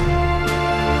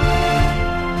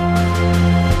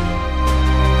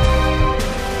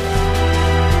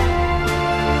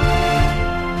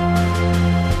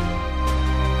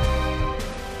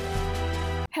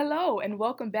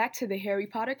welcome back to the Harry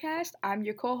Pottercast. I'm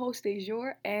your co-host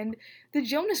Dejour, and the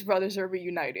Jonas Brothers are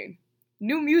reuniting.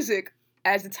 New music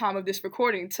as the time of this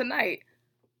recording tonight.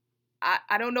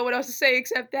 I don't know what else to say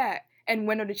except that. And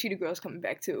when are the Cheetah Girls coming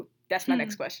back too? That's my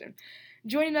next question.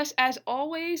 Joining us as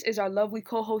always is our lovely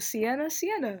co-host Sienna.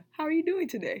 Sienna, how are you doing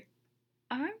today?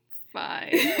 I'm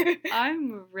fine.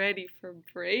 I'm ready for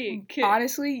break.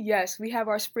 Honestly, yes. We have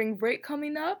our spring break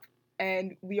coming up.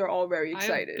 And we are all very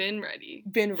excited.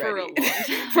 I've been ready. For a long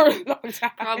time. For a long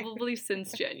time. Probably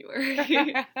since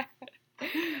January.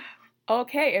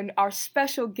 Okay, and our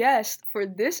special guest for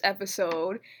this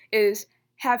episode is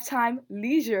Halftime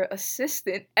Leisure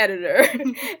Assistant Editor,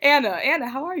 Anna. Anna,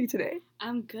 how are you today?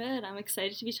 I'm good. I'm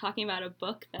excited to be talking about a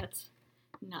book that's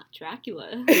not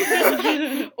Dracula.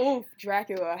 Oh,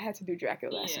 Dracula. I had to do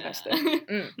Dracula last semester.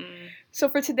 So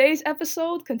for today's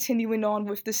episode, continuing on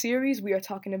with the series, we are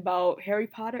talking about Harry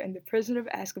Potter and the Prisoner of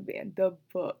Azkaban, the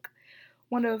book.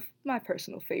 One of my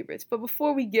personal favorites. But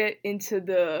before we get into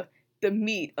the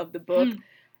meat of the book,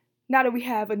 now that we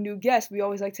have a new guest, we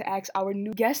always like to ask our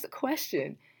new guest a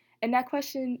question. And that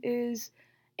question is,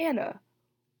 Anna,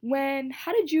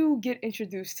 how did you get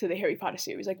introduced to the Harry Potter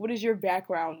series? Like, what is your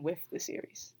background with the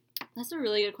series? That's a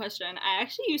really good question. I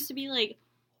actually used to be, like,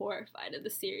 horrified of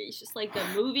the series. Just, like, the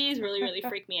movies really, really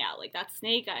freaked me out. Like, that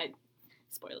snake,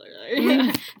 spoiler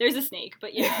alert. There's a snake,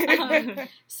 but yeah.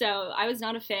 So, I was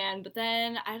not a fan. But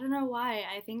then, I don't know why.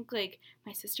 I think, like,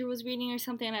 my sister was reading or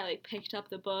something, and I, like, picked up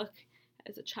the book,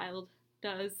 as a child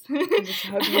does.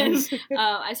 And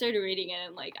I started reading it,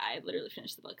 and, like, I literally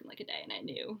finished the book in, like, a day, and I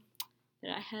knew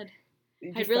that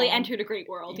I'd really entered a great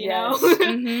world, you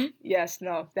know? Yes,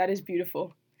 no, that is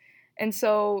beautiful. And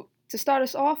so, to start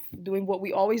us off, doing what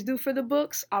we always do for the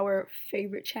books, our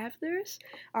favorite chapters.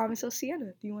 So,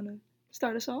 Sienna, do you want to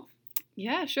start us off?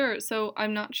 Yeah, sure. So,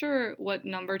 I'm not sure what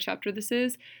number chapter this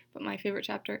is, but my favorite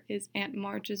chapter is Aunt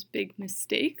Marge's Big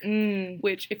Mistake,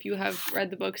 which, if you have read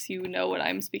the books, you know what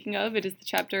I'm speaking of. It is the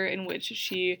chapter in which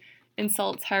she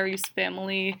insults Harry's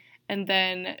family, and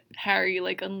then Harry,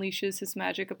 like, unleashes his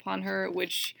magic upon her,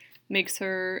 which makes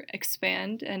her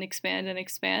expand and expand and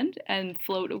expand and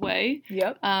float away.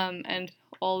 Yep. And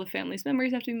all the family's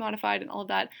memories have to be modified and all of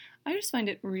that. I just find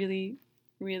it really,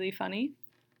 really funny.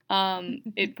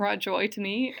 It brought joy to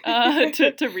me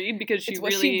to read because she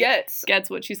really gets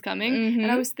what she's coming.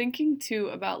 And I was thinking, too,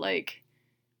 about, like,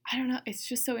 I don't know, it's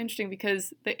just so interesting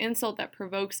because the insult that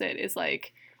provokes it is,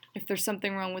 like, if there's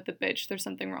something wrong with the bitch, there's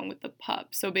something wrong with the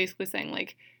pup. So basically saying,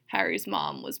 like, Harry's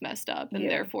mom was messed up, and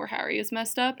therefore Harry is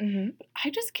messed up. But I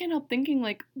just can't help thinking,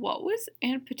 like, what was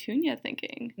Aunt Petunia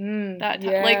thinking that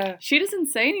time? Like, she doesn't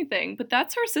say anything, but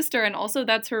that's her sister, and also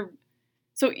that's her...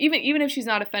 So even if she's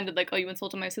not offended, like, oh, you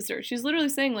insulted my sister, she's literally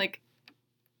saying, like,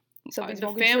 something's the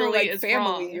wrong family with your, is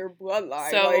family, wrong. Your bloodline.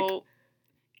 So, like...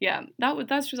 yeah,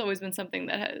 that's just always been something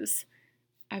that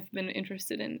I've been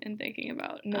interested in thinking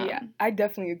about. No, yeah, I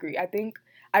definitely agree. I think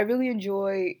I really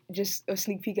enjoy just a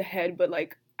sneak peek ahead, but,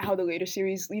 like, how the later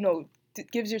series, you know,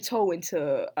 gives your toe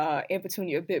into Aunt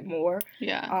Petunia a bit more.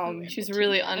 Yeah, she's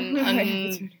really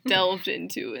delved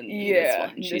into in this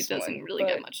one. She doesn't really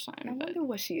get much time. I wonder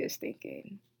what she is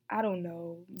thinking. I don't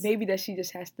know. Maybe that she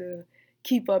just has to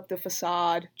keep up the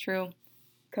facade. True.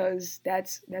 Because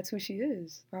that's who she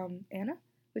is. Anna,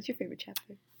 what's your favorite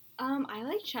chapter? I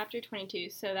like chapter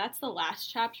 22, so that's the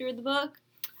last chapter of the book,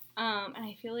 and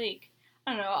I feel like,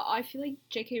 I don't know, I feel like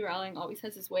J.K. Rowling always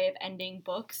has this way of ending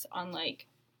books on, like,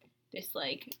 this,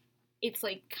 like, it's,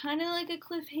 like, kind of like a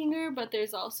cliffhanger, but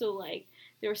there's also, like,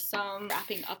 there's some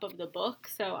wrapping up of the book,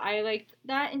 so I liked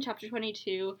that in chapter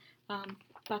 22.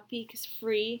 Buckbeak is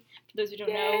free. For those who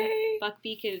don't know,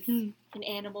 Buckbeak is an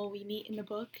animal we meet in the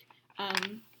book.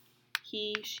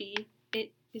 He, she,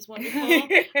 it is wonderful.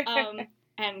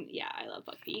 And yeah, I love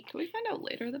Buckbeak. Can we find out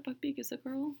later that Buckbeak is a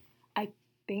girl? I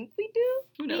think we do.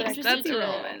 Who knows? That's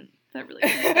irrelevant. That really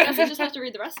is. I guess I just have to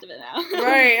read the rest of it now.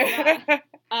 Right.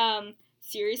 Yeah.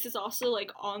 Sirius is also,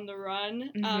 like, on the run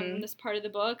in this part of the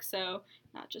book, so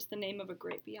not just the name of a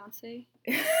great Beyonce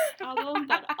album,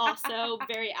 but also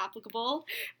very applicable.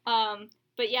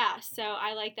 But yeah, so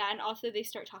I like that. And also they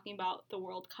start talking about the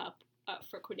World Cup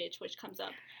for Quidditch, which comes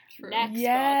up next book.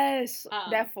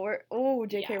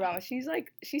 J.K. Rowling,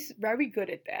 she's very good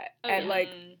at that, like,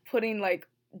 putting, like,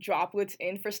 droplets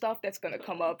in for stuff that's gonna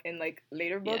come up in, like,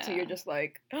 later books, and you're just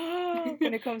like, oh,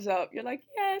 when it comes up, you're like,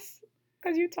 yes,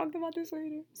 because you talked about this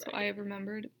later. So I have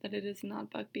remembered that it is not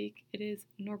Buckbeak, it is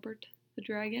Norbert the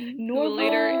dragon, who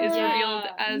later is revealed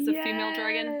as a female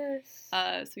dragon.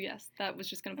 So yes, that was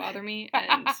just gonna bother me,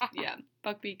 and yeah,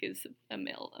 Buckbeak is a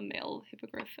male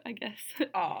hippogriff, I guess.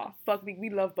 Aw, Buckbeak, we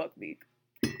love Buckbeak.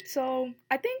 So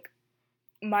I think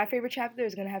my favorite chapter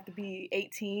is gonna have to be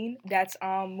 18. That's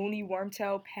Mooney,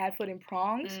 Wormtail, Padfoot, and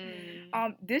Prongs.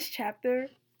 This chapter,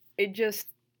 it's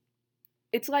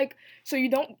like, so you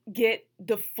don't get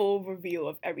the full reveal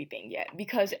of everything yet,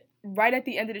 because right at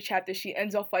the end of the chapter, she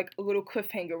ends off like a little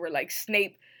cliffhanger where like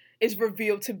Snape is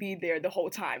revealed to be there the whole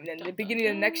time. And then at the beginning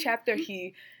of the next chapter,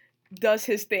 he does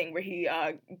his thing where he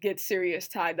gets Sirius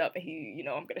tied up and he, you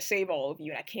know, I'm gonna save all of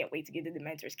you and I can't wait to get the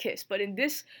Dementor's kiss. But in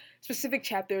this specific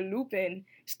chapter, Lupin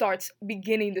starts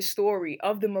beginning the story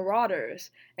of the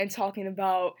Marauders and talking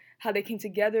about how they came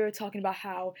together, talking about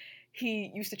how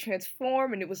he used to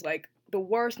transform and it was like the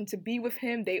worst, and to be with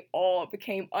him they all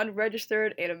became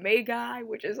unregistered animagi,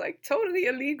 which is like totally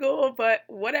illegal, but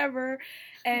whatever.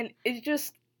 And it's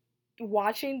just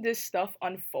watching this stuff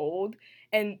unfold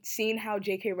and seeing how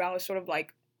J.K. Rowling sort of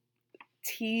like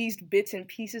teased bits and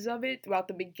pieces of it throughout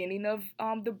the beginning of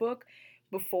the book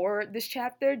before this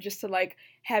chapter, just to like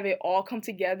have it all come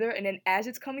together. And then as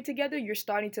it's coming together, you're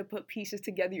starting to put pieces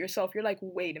together yourself. You're like,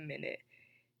 wait a minute,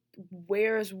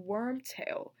 where's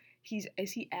Wormtail?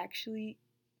 Is he actually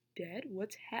dead?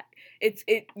 What's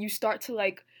you start to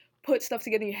like put stuff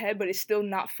together in your head, but it's still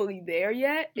not fully there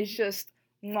yet. It's just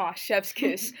chef's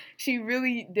kiss. She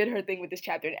really did her thing with this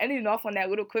chapter, and ending off on that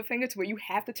little cliffhanger to where you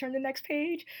have to turn the next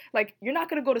page. Like, you're not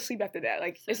gonna go to sleep after that.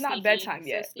 Like, so it's not bedtime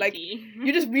yet. Like,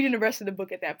 you're just reading the rest of the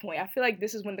book at that point. I feel like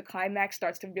this is when the climax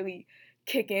starts to really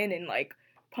kick in and like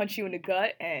punch you in the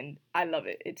gut, and I love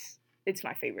it. It's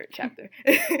my favorite chapter.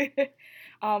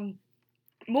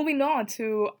 Moving on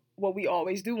to what we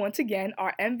always do once again,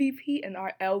 our MVP and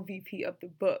our LVP of the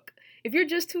book. If you're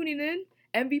just tuning in,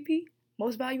 MVP,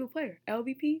 most valuable player.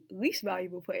 LVP, least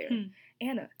valuable player.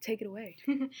 Anna, take it away.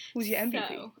 Who's your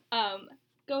MVP? So,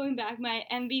 going back, my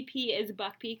MVP is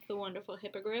Buckbeak, the wonderful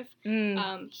hippogriff.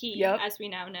 He, as we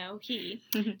now know, he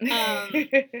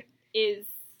is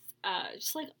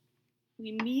just like,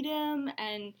 we meet him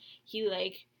and he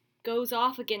like goes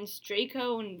off against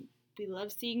Draco, and we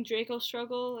love seeing Draco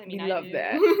struggle. I mean, I love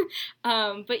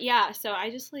that. But yeah, so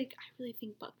I really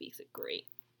think Buckbeak's a great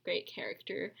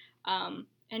character.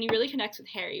 And he really connects with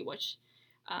Harry, which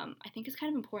I think is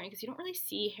kind of important because you don't really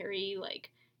see Harry, like,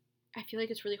 I feel like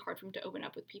it's really hard for him to open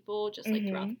up with people just, like,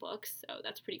 throughout the books, so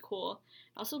that's pretty cool.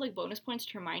 Also, like, bonus points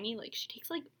to Hermione, like, she takes,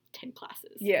 like, 10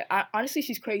 classes. Yeah, honestly,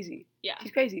 she's crazy. Yeah.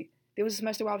 She's crazy. There was a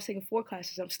semester where I was taking 4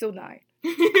 classes. I'm still 9.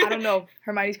 I don't know.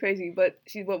 Hermione's crazy, but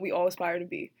she's what we all aspire to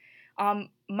be. My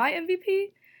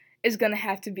MVP is gonna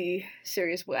have to be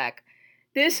Sirius Black.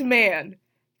 This man,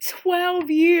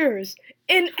 12 years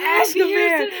in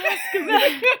Azkaban.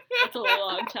 That's a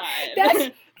long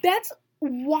time. That's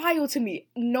wild to me.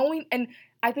 Knowing, and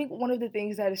I think one of the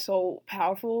things that is so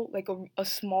powerful, like a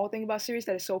small thing about Sirius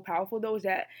that is so powerful though, is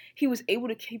that he was able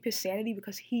to keep his sanity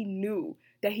because he knew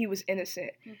that he was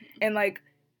innocent. And like,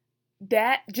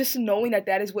 that, just knowing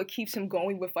that is what keeps him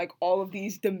going with like all of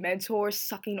these Dementors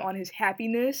sucking on his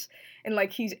happiness, and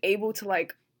like he's able to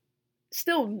like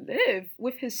still live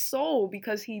with his soul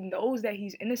because he knows that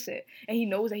he's innocent and he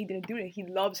knows that he didn't do it. He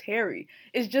loves Harry.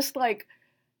 It's just like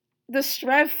the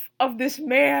strength of this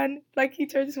man. Like, he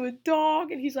turns into a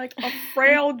dog and he's like a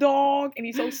frail dog and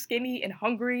he's so skinny and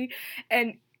hungry.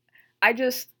 And I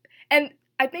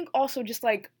think also just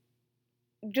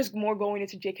more going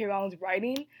into J.K. Rowling's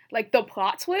writing, like the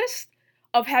plot twist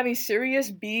of having Sirius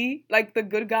be like the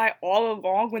good guy all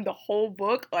along when the whole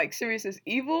book, like, Sirius is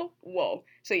evil. Whoa.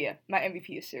 So yeah, my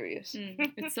MVP is Sirius.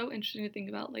 It's so interesting to think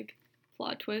about like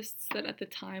plot twists that at the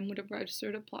time would have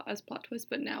registered as plot twists,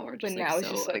 but now are just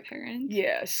so apparent.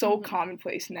 Yeah, so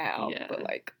commonplace now. Yeah. But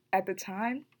like at the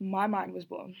time, my mind was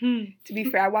blown. To be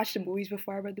fair, I watched the movies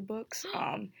before I read the books.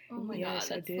 Oh my god,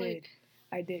 I did.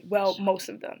 I did. Well, most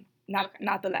of them.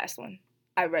 Not the last one.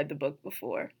 I read the book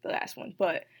before the last one,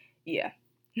 but yeah.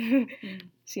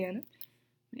 Sienna?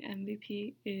 My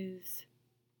MVP is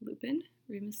Lupin,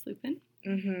 Remus Lupin,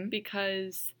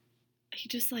 because he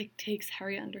just like takes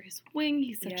Harry under his wing.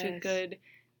 He's such a good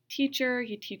teacher.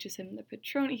 He teaches him the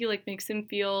Patronus. He like makes him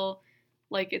feel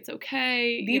like it's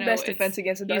okay. The best defense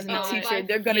against a darkness teacher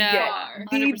they're gonna get. 100%.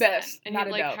 The best. And not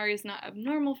like Harry's not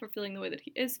abnormal for feeling the way that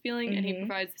he is feeling, and he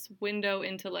provides this window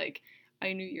into like,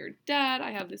 I knew your dad,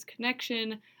 I have this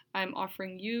connection, I'm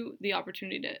offering you the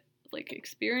opportunity to like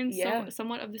experience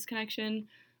somewhat of this connection,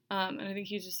 and I think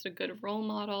he's just a good role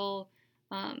model.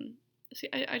 So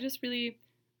I just really,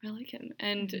 I like him,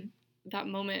 and that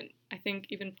moment, I think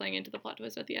even playing into the plot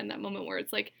twist at the end, that moment where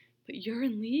it's like, but you're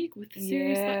in league with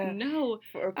Sirius Black? No.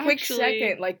 For a quick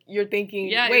second, like, you're thinking,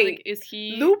 wait, like, is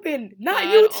he Lupin? Not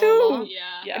you too!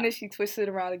 Yeah. And then she twists it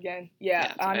around again.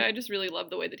 Yeah. So I just really love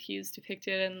the way that he's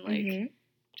depicted, and like,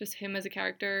 just him as a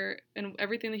character and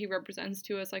everything that he represents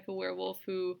to us, like a werewolf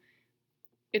who,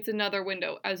 it's another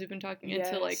window, as we've been talking,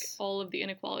 into like all of the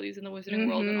inequalities in the wizarding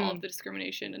world and all of the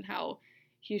discrimination and how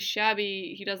he's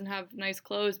shabby, he doesn't have nice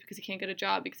clothes because he can't get a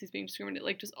job because he's being discriminated,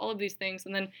 like just all of these things,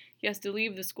 and then he has to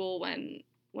leave the school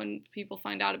when people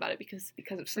find out about it because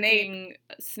of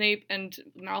Snape and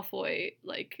Malfoy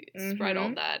like spread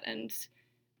all that, and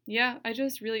yeah, I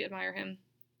just really admire him.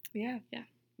 Yeah.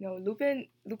 No,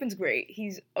 Lupin's great.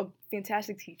 He's a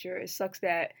fantastic teacher. It sucks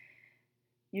that,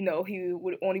 you know, he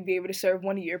would only be able to serve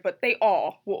 1 year, but they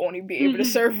all will only be able to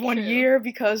serve 1 year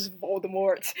because of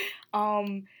Voldemort.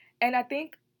 And I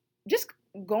think just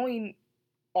going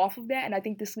off of that, and I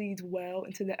think this leads well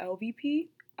into the LVP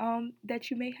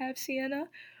that you may have, Sienna,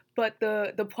 but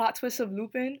the plot twist of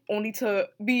Lupin only to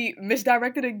be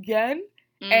misdirected again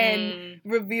and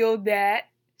reveal that,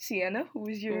 Sienna, who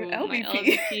is your LVP? My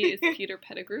LVP is Peter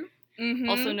Pettigrew.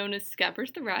 Also known as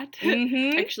Scabbers the Rat.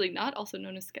 Actually, not also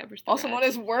known as Scabbers the Rat. Also known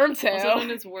as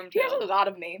Wormtail. He has a lot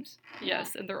of names.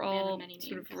 Yes, and they're all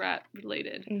sort of rat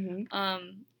related.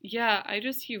 Yeah,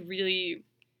 he really,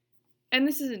 and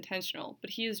this is intentional, but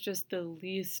he is just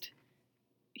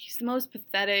he's the most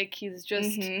pathetic. He's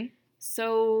just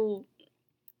so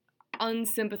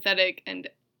unsympathetic and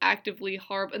actively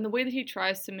horrible. And the way that he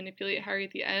tries to manipulate Harry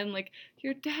at the end, like,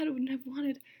 your dad wouldn't have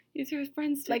wanted your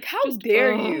friends to... Like, how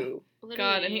dare you?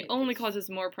 God, and he only causes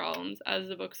more problems as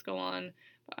the books go on.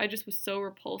 But I just was so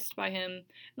repulsed by him. And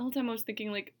the whole time I was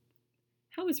thinking, like,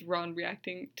 how is Ron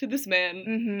reacting to this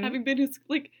man? Having been his...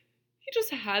 Like, he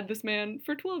just had this man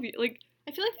for 12 years. Like...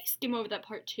 I feel like they skim over that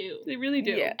part too. They really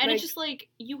do. Yeah, and it's just like,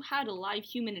 you had a live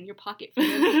human in your pocket for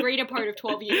the greater part of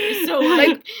 12 years. So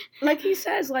like he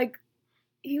says, like,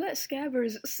 he let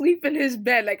Scabbers sleep in his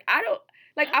bed. Like, I would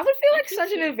feel like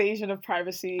such an invasion of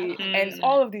privacy and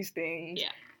all of these things.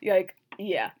 Yeah. Like,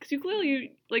 yeah. Because you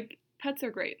clearly, like, pets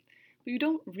are great, but you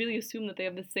don't really assume that they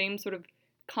have the same sort of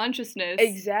consciousness.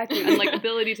 Exactly. And, like,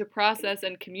 ability to process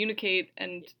and communicate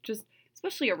and just,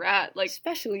 especially a rat. Like,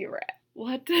 especially a rat.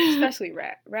 What? Especially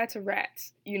rats are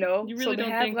rats, you know? You really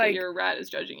don't think that your rat is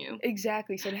judging you.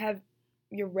 Exactly. So to have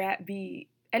your rat be,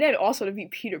 and then also to be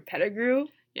Peter Pettigrew.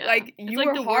 Yeah. Like, it's you like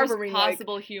were the harboring worst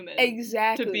possible human.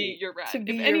 Exactly. To be your rat. To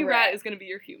be if any rat is going to be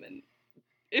your human.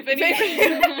 If any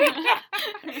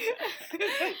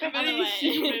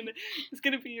human is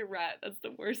going to be your rat, that's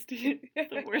the worst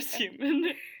human.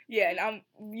 Yeah, and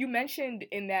you mentioned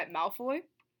in that Malfoy.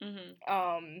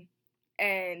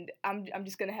 And I'm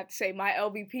just gonna have to say my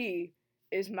LVP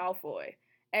is Malfoy,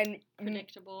 and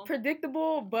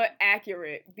predictable but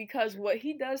accurate, because what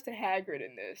he does to Hagrid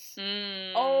in this,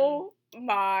 oh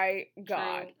my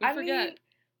God! True. We forget.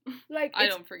 Like, I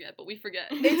don't forget, but we forget.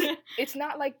 It's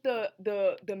not like the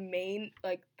main,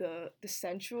 like the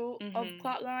central of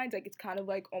plot lines. Like, it's kind of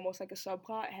like almost like a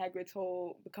subplot. Hagrid's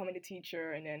whole becoming a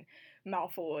teacher, and then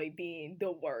Malfoy being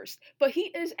the worst. But he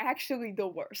is actually the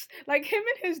worst. Like, him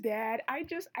and his dad, I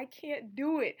can't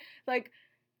do it. Like,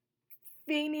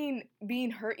 feigning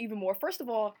being hurt even more. First of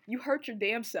all, you hurt your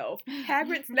damn self.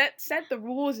 Hagrid set the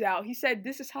rules out. He said,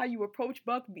 this is how you approach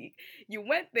Buckbeak. You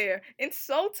went there,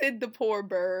 insulted the poor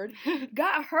bird,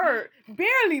 got hurt,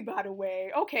 barely, by the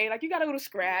way. Okay, like, you got a little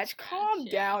scratch. Calm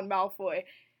down, Malfoy.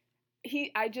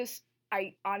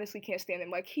 I honestly can't stand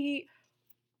him. Like, he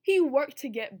worked to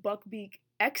get Buckbeak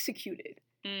executed.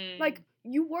 Like,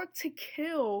 you worked to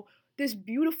kill this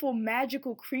beautiful,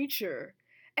 magical creature.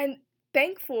 And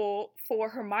thankful for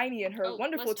Hermione and her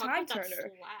wonderful time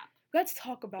turner. Let's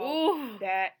talk about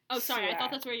that. Oh, sorry, slap. I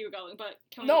thought that's where you were going, but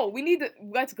we need to.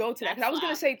 Let's go to that. Because I was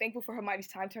gonna say thankful for Hermione's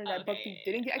time turner that Buckbeak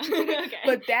didn't get executed,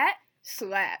 but that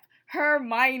slap,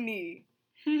 Hermione.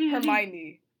 That's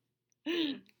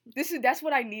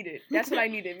what I needed.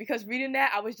 Because reading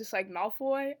that, I was just like,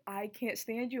 Malfoy, I can't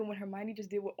stand you. And when Hermione just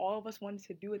did what all of us wanted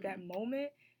to do at that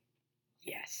moment.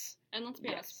 Yes. And let's be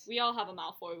honest, we all have a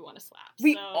Malfoy we want to slap.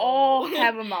 We all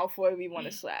have a Malfoy we want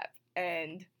to slap.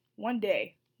 And one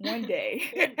day.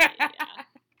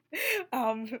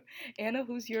 Anna,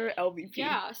 who's your LVP?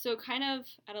 Yeah, so kind of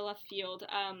out of left field,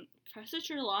 Professor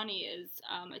Trelawney is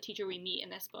a teacher we meet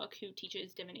in this book who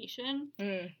teaches divination.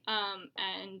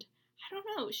 And I don't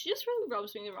know, she just really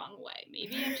rubs me the wrong way.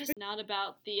 Maybe I'm just not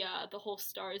about the whole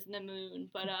stars and the moon,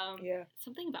 but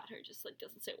something about her just, like,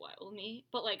 doesn't sit well with me.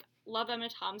 But, like, love Emma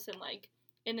Thompson, like,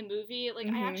 in the movie. Like,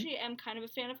 I actually am kind of a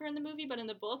fan of her in the movie, but in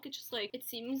the book, it's just, like, it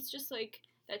seems just, like,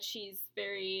 that she's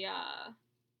very, I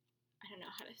don't know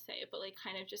how to say it, but, like,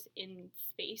 kind of just in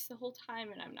space the whole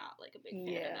time, and I'm not, like, a big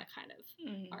fan of that kind of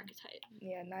archetype.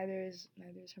 Yeah, neither is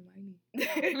Hermione.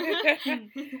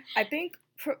 I think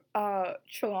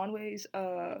Trelawney's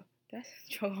That's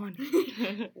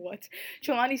Trelawney. What?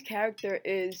 Trelawney's character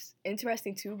is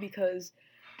interesting too because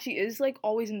she is like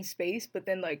always in space, but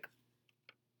then like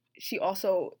she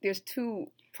also there's two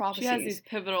prophecies.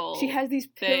 She has these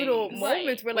pivotal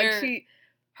moments where like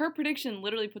her prediction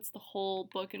literally puts the whole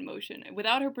book in motion.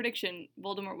 Without her prediction,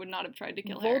 Voldemort would not have tried to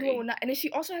kill Harry. Would not, and then she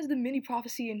also has the mini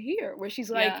prophecy in here where she's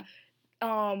like,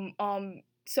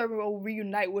 Cerberus will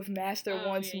reunite with Master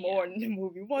once more in the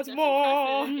movie. Once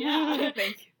more. Yeah.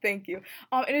 Thank you.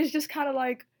 And it's just kind of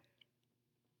like,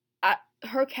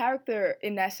 her character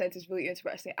in that sense is really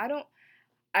interesting. I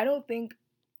don't think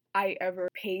I ever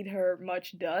paid her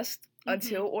much dust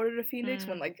until Order of the Phoenix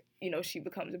when, like, you know, she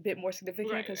becomes a bit more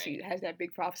significant because she has that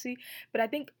big prophecy. But I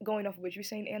think going off of what you're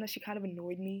saying, Anna, she kind of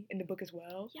annoyed me in the book as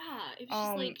well. Yeah, it was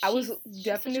just like I was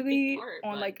definitely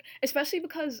on like, especially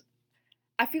because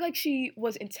I feel like she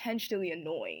was intentionally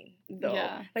annoying though.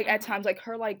 Yeah. Like at times, like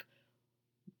her like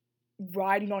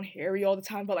riding on Harry all the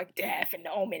time, but like death and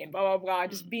the omen and blah blah blah,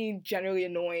 just being generally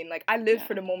annoying. Like I lived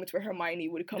for the moments where Hermione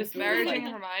would come disparaging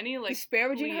Hermione, like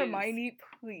disparaging Hermione,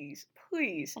 please.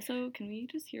 Also, can we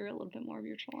just hear a little bit more of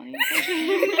your Trelawney? Just like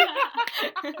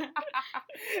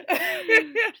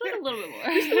a little bit more.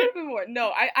 Just a little bit more.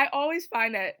 No, I always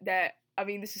find that I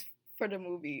mean this is for the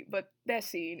movie, but that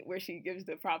scene where she gives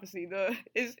the prophecy,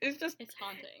 it's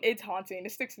haunting. It's haunting.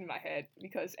 It sticks in my head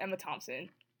because Emma Thompson.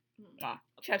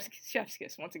 Chef's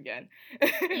kiss once again.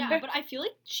 Yeah, but I feel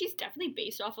like she's definitely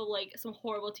based off of like some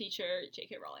horrible teacher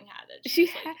J.K. Rowling had. That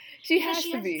she has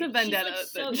to be. It's a vendetta. Like,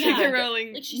 so, J.K.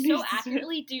 Rowling. Like she's so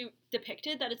accurately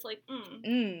depicted that it's like,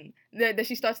 that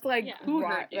she starts to like, who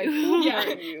hurt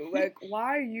you? Like,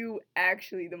 why are you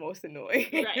actually the most annoying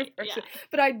person? Yeah.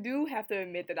 But I do have to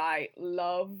admit that I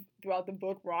love throughout the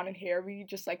book Ron and Harry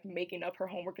just like making up her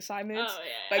homework assignments,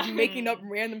 like making up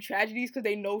random tragedies because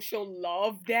they know she'll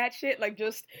love that shit. Like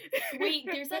just wait,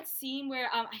 there's that scene where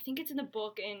I think it's in the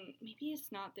book, and maybe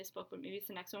it's not this book, but maybe it's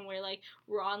the next one where like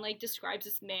Ron like describes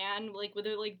this man like with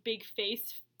a like big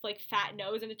face, like fat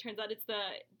nose, and it turns out it's the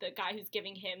guy who's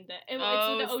giving him the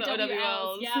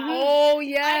OWLs. Yeah. Oh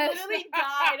yes. I literally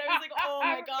died. I was like, oh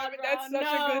my god, Ron, that's such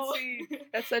a good scene.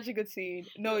 That's such a good scene.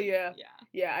 No, yeah.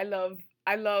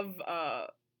 I love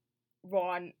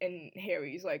Ron and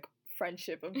Harry's like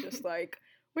friendship of just like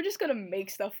we're just gonna make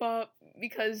stuff up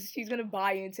because she's gonna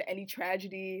buy into any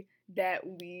tragedy that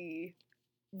we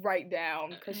write down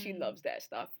because she loves that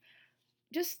stuff.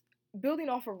 Just building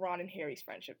off of Ron and Harry's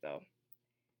friendship though,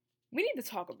 we need to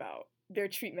talk about their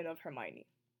treatment of Hermione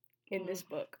in this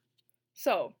book.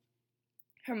 So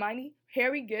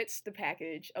Harry gets the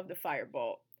package of the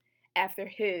Firebolt after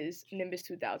his Nimbus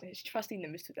 2000, his trusty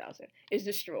Nimbus 2000, is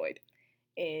destroyed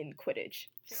in Quidditch.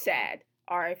 Sad.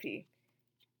 R.I.P.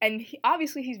 And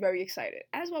obviously he's very excited,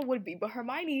 as one would be. But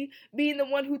Hermione, being the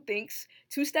one who thinks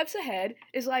 2 steps ahead,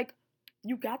 is like,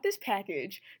 you got this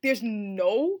package. There's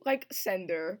no, like,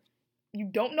 sender. You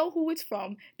don't know who it's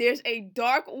from. There's a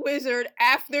dark wizard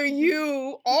after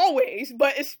you, always,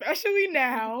 but especially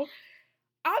now.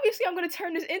 Obviously, I'm going to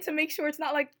turn this in to make sure it's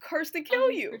not, like, cursed to kill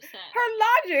 100%. You.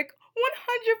 Her logic,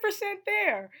 100%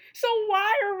 there. So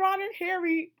why are Ron and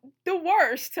Harry the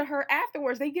worst to her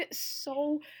afterwards? They get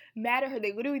so mad at her.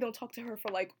 They literally don't talk to her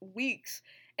for, like, weeks.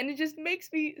 And it just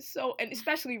makes me so... And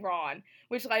especially Ron,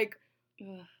 which, like...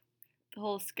 Ugh. The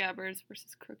whole Scabbers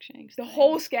versus Crookshanks. The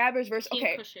whole Scabbers versus...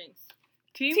 Okay. Crookshanks.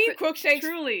 Team Crookshanks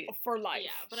truly for life.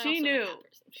 Yeah, but she knew.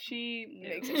 She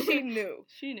knew.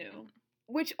 She knew.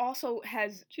 Which also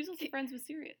has... She's also friends with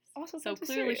Sirius. Also so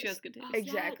clearly she has good taste. Oh,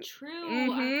 exactly. Yeah,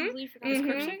 true. I completely forgot. Is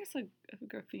Crookshanks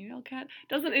a female cat?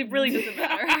 It really doesn't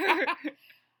matter.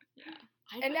 Yeah.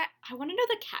 I want to know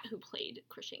the cat who played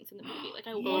Crookshanks in the movie. Like,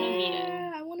 I want to meet it.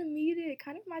 Yeah, I want to meet it. It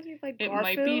kind of reminds me of, like, Garfield.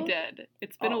 Garfield. It might be dead.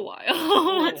 It's been a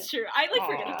while. That's true. I, like,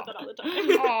 forget about that all the time.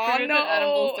 Oh, no. That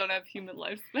animals don't have human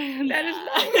lifespan. That is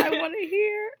not what I want to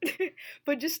hear.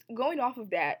 But just going off of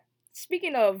that,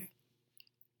 speaking of...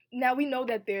 Now, we know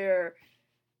that they're...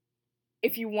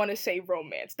 If you want to say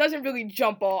romance, doesn't really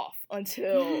jump off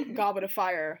until Goblet of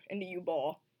Fire and the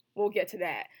U-Ball. We'll get to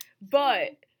that.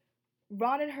 But...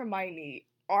 Ron and Hermione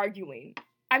arguing,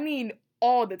 I mean,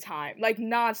 all the time, like,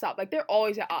 nonstop, like, they're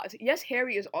always at odds. Yes,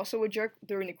 Harry is also a jerk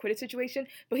during the Quidditch situation,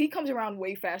 but he comes around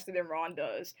way faster than Ron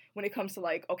does when it comes to,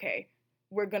 like, okay,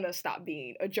 we're gonna stop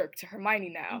being a jerk to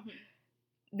Hermione now.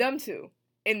 Them two,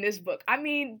 in this book, I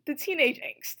mean, the teenage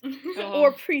angst,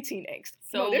 or preteen angst.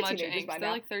 So no, they're much teenagers angst. By now.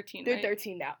 They're like 13, They're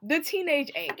 13 now. The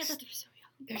teenage angst.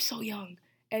 They're so young.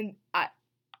 And I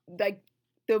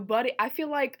feel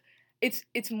like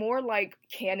it's more like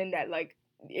canon that like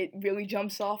it really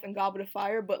jumps off in Goblet of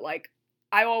Fire, but like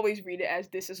I always read it as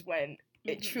this is when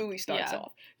it truly starts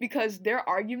off. Because their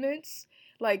arguments,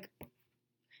 like...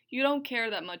 You don't care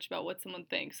that much about what someone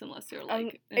thinks unless you're,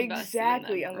 like, invested in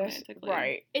them romantically.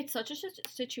 Right. It's such a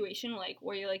situation, like,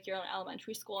 where you're in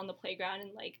elementary school on the playground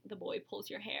and, like, the boy pulls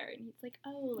your hair and he's like,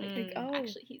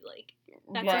 actually, he's, like,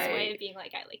 that's his way of being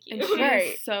like, I like you. And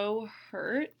she's so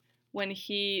hurt when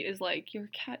he is like, your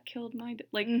cat killed my...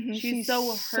 Like, she's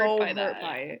so hurt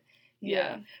by it.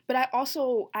 Yeah. But I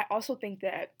also think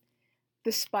that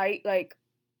despite, like,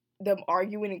 them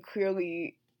arguing and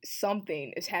clearly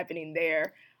something is happening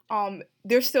there,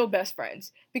 they're still best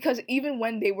friends. Because even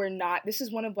when they were not, this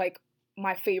is one of, like,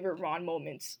 my favorite Ron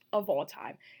moments of all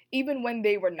time. Even when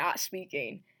they were not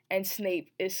speaking and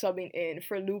Snape is subbing in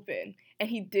for Lupin and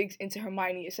he digs into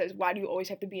Hermione and says, why do you always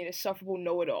have to be an insufferable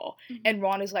know-it-all? And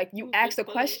Ron is like, you asked a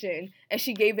question and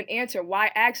she gave an answer. Why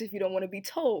ask if you don't want to be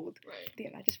told? Right.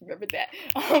 Damn, I just remembered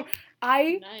that.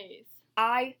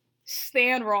 I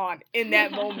stand Ron in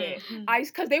that moment.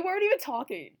 Because they weren't even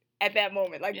talking at that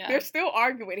moment. Like, they're still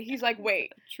arguing. And he's like,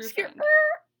 wait. True friend.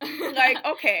 Like,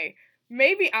 okay,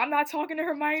 maybe I'm not talking to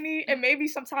Hermione, and maybe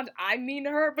sometimes I'm mean to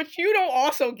her, but you don't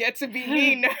also get to be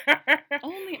mean to her.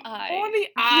 Only I. Only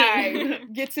I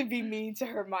get to be mean to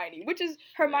Hermione, which is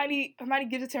Hermione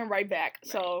gives it to him right back.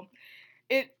 Right. So,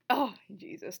 oh,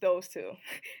 Jesus, those two.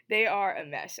 They are a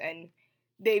mess, and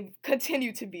they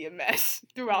continue to be a mess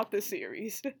throughout the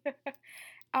series.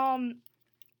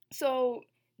 So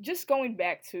just going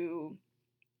back to,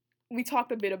 we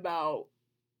talked a bit about,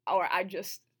 or I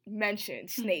just mentioned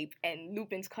Snape and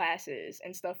Lupin's classes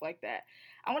and stuff like that.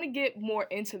 I want to get more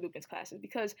into Lupin's classes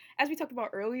because, as we talked about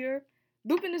earlier,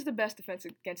 Lupin is the best Defense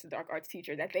Against the Dark Arts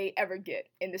teacher that they ever get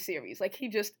in the series. Like, he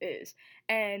just is.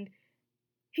 And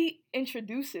he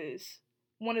introduces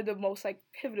one of the most, like,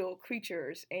 pivotal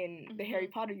creatures in the Harry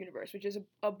Potter universe, which is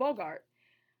a Bogart.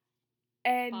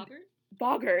 And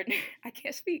Boggart. I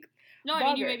can't speak. No, Boggart.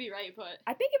 I mean, you may be right, but...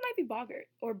 I think it might be Boggart,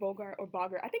 or Bogart, or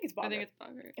Boggart. I think it's Boggart.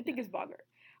 I think it's Boggart.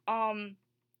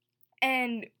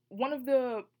 And one of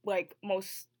the, like,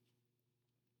 most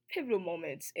pivotal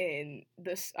moments in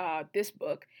this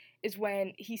book is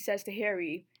when he says to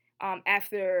Harry,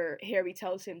 after Harry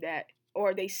tells him that,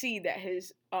 or they see that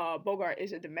his Bogart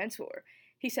is a Dementor,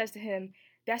 he says to him,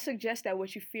 that suggests that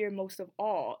what you fear most of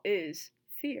all is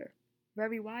fear.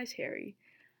 Very wise, Harry.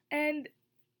 And,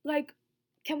 like,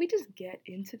 can we just get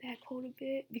into that quote a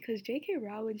bit? Because J.K.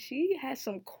 Rowling, she has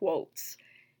some quotes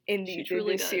in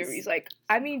this series. Like,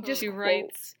 I mean, just she quotes.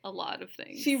 Writes a lot of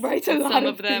things. She writes a lot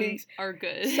of things. Some of them are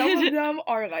good. Some of them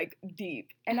are, like, deep.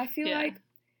 And I feel like,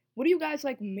 what do you guys,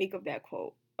 like, make of that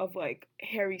quote of, like,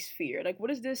 Harry's fear? Like,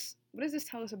 what does this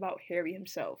tell us about Harry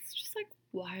himself? It's just, like,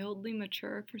 wildly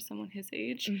mature for someone his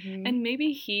age. And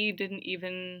maybe he didn't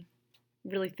even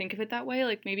really think of it that way,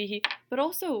 like maybe but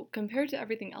also compared to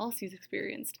everything else he's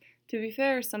experienced, to be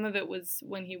fair, some of it was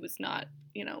when he was not,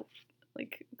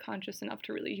 like, conscious enough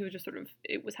to really, he was just sort of,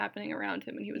 it was happening around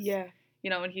him, and he was,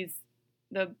 and he's,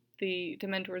 the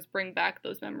Dementors bring back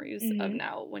those memories of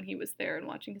now when he was there and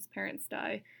watching his parents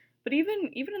die. But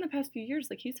even in the past few years,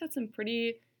 like, he's had some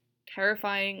pretty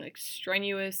terrifying, like,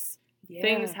 strenuous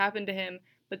things happen to him,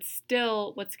 but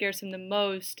still what scares him the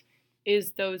most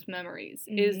is those memories,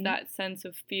 is that sense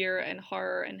of fear and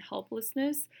horror and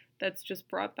helplessness that's just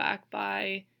brought back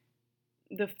by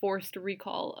the forced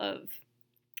recall of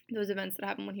those events that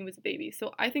happened when he was a baby.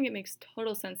 So I think it makes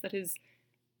total sense that his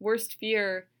worst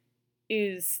fear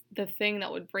is the thing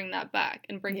that would bring that back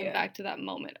and bring him back to that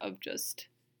moment of just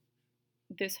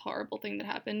this horrible thing that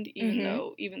happened, even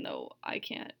though I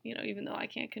can't, even though I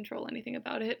can't control anything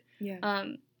about it.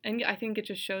 And I think it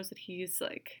just shows that he's,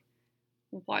 like,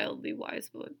 wildly wise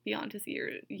beyond his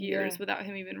years without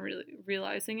him even really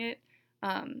realizing it.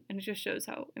 And it just shows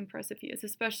how impressive he is,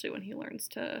 especially when he learns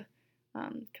to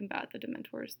combat the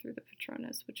Dementors through the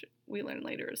Patronus, which we learn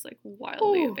later is, like,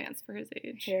 wildly advanced for his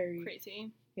age. Harry.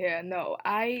 Crazy. Yeah, no,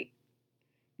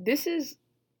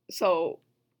 so,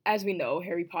 as we know,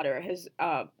 Harry Potter has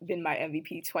been my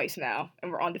MVP twice now,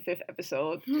 and we're on the 5th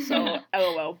episode, so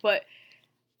LOL. But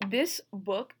this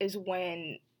book is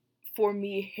when, for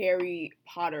me, Harry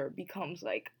Potter becomes,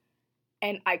 like,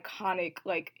 an iconic,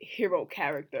 like, hero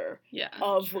character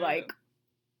of, like,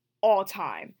 all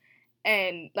time.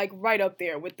 And, like, right up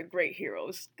there with the great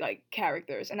heroes, like,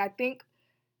 characters. And I think,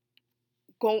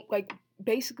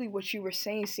 basically what you were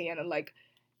saying, Sienna, like,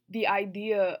 the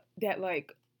idea that,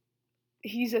 like,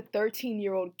 he's a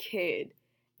 13-year-old kid,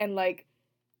 and, like,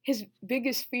 his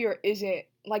biggest fear isn't,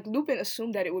 like, Lupin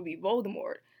assumed that it would be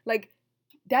Voldemort. Like,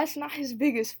 that's not his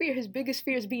biggest fear. His biggest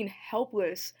fear is being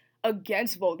helpless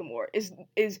against Voldemort,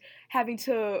 is having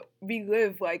to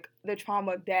relive like the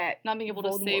trauma that not being able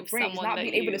Voldemort to save brings, someone not that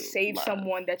being able to save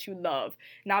someone that you love,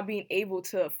 not being able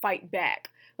to fight back.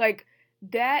 Like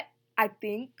that, I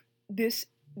think this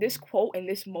quote and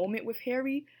this moment with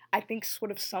Harry, I think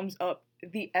sort of sums up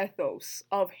the ethos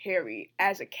of Harry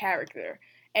as a character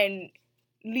and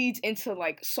leads into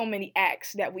like so many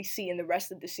acts that we see in the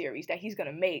rest of the series that he's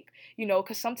gonna make, you know,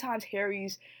 because sometimes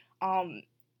Harry's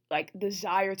like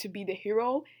desire to be the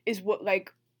hero is what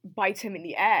like bites him in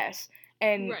the ass.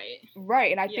 And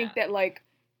right, and I think that like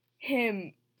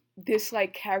him, this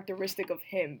like characteristic of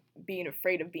him being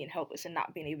afraid of being helpless and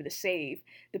not being able to save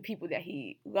the people that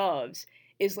he loves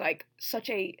is like such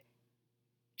a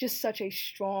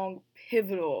strong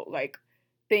pivotal like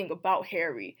thing about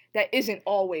Harry that isn't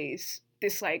always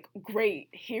this like great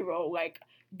hero, like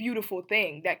beautiful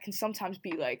thing that can sometimes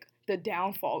be like the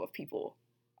downfall of people.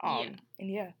 And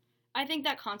yeah, I think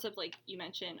that concept, like you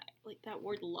mentioned, like that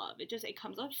word love, it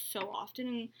comes up so often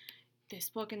in this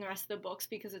book and the rest of the books,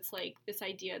 because it's like this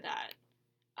idea that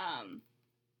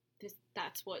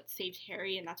that's what saved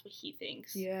Harry and that's what he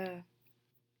thinks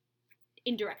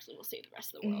indirectly will save the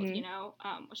rest of the world, you know,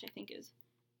 which I think is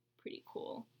pretty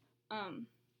cool. And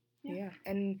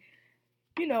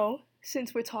you know,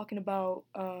 since we're talking about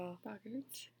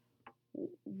Boggarts,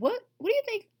 what do you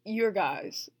think your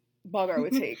guys' Boggart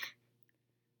would take?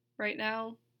 Right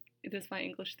now, it is my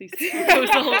English thesis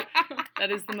proposal.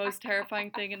 That is the most terrifying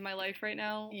thing in my life right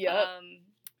now. Yep.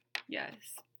 Yes.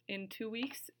 In 2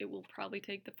 weeks, it will probably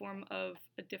take the form of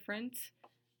a different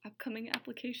upcoming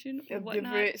application or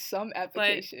whatnot. Some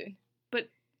application. But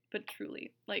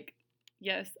truly, like,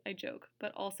 yes, I joke,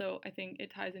 but also I think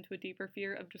it ties into a deeper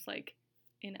fear of just like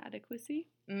inadequacy,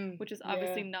 which is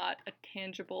obviously not a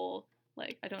tangible,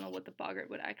 like, I don't know what the Boggart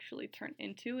would actually turn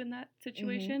into in that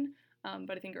situation.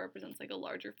 But I think it represents like a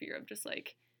larger fear of just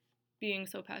like being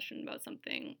so passionate about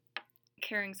something,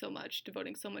 caring so much,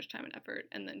 devoting so much time and effort,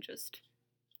 and then just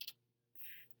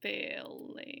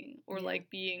failing or like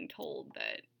being told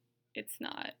that it's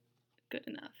not good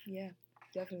enough. Yeah,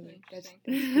 definitely. That's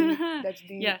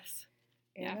deep. Yes.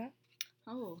 Anna? Yeah.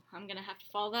 Oh, I'm gonna have to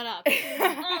follow that up.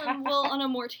 Well, on a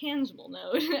more tangible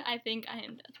note, I think I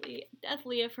am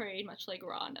deathly afraid, much like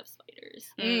Ron, of spiders.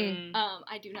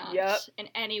 I do not in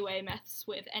any way mess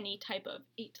with any type of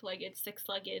 8-legged,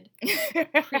 6-legged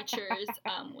creatures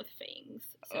with fangs.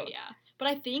 So yeah, but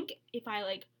I think if I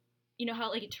like, you know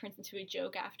how like it turns into a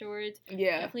joke afterwards. I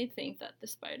definitely think that the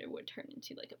spider would turn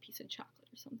into like a piece of chocolate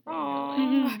or something.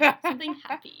 Or, like, something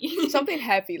happy. Something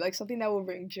happy, like something that will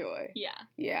bring joy. Yeah.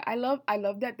 Yeah, I love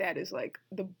that is like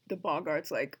the Boggart's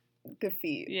like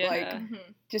defeat. Yeah. Like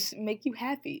just make you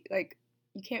happy. Like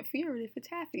you can't fear it if it's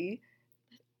happy.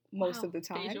 Most of the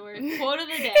time. Quote of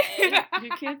the day. You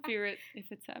can't fear it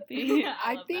if it's happy.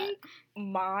 I think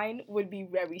mine would be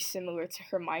very similar to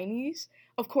Hermione's.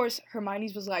 Of course,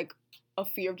 Hermione's was like a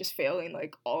fear of just failing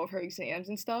like all of her exams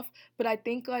and stuff, but I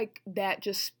think like that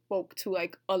just spoke to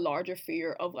like a larger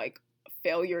fear of like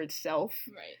failure itself,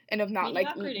 right? And of not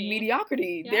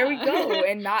mediocrity. There we go.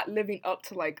 And not living up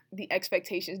to like the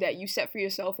expectations that you set for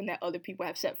yourself and that other people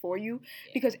have set for you.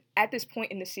 Because at this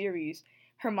point in the series,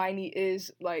 Hermione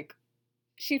is like,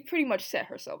 she's pretty much set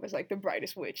herself as like the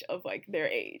brightest witch of like their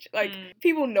age. Like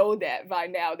people know that by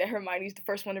now, that Hermione's the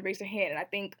first one to raise her hand. And I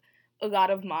think a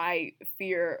lot of my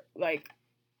fear like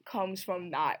comes from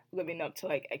not living up to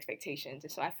like expectations.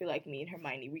 And so I feel like me and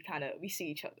Hermione, we see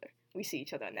each other. We see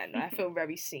each other in that. And I feel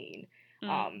very seen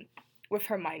with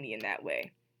Hermione in that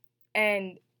way.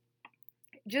 And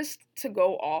just to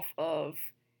go off of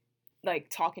like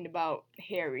talking about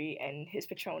Harry and his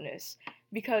Patronus,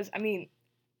 because I mean,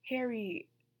 Harry,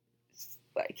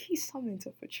 like, he summoned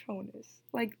a Patronus.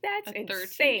 Like, that's at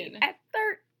insane. 13. At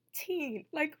 13.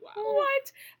 Like,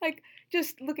 what? Like,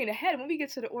 just looking ahead, when we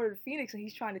get to the Order of Phoenix and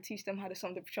he's trying to teach them how to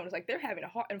summon the Patronus, like, they're having a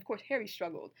hard, and of course, Harry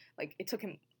struggled. Like, it took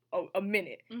him a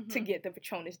minute to get the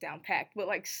Patronus down packed, but,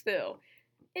 like, still,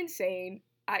 insane.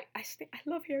 I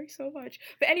love Harry so much.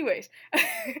 But anyways,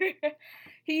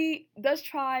 he does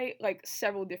try, like,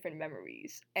 several different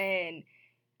memories, and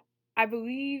I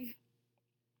believe,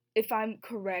 if I'm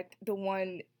correct, the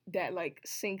one that, like,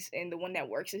 sinks in, the one that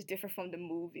works is different from the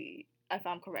movie, if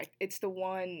I'm correct. It's the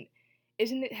one,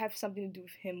 isn't it have something to do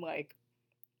with him, like,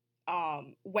 I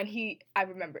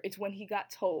remember, it's when he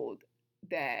got told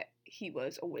that he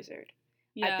was a wizard.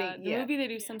 Yeah, I think, the movie they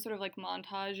do some sort of like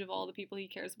montage of all the people he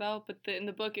cares about, but in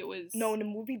the book it was... No, in the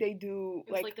movie they do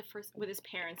it was like the first with his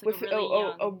parents, like with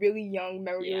a really young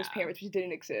memory of his parents, which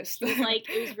didn't exist. It was like,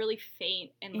 it was really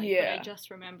faint and like, but I just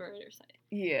remembered or something.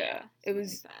 Yeah, it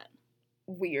was like that.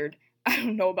 Weird. I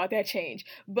don't know about that change,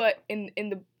 but in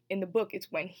the book,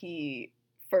 it's when he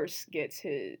first gets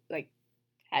his, like,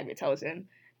 Hagrid tells him,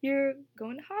 "You're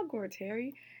going to Hogwarts,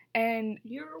 Harry, and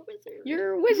you're a wizard.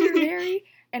 You're a wizard, Harry."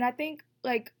 And I think,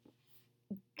 like,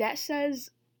 that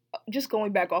says, just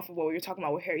going back off of what we were talking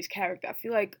about with Harry's character, I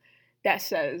feel like that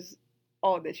says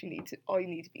all you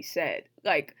need to be said.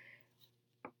 Like,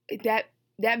 that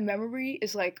memory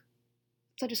is, like,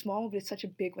 such a small one, but it's such a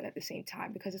big one at the same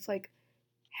time, because it's like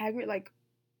Hagrid, like,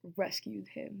 rescued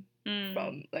him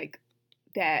from, like,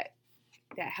 that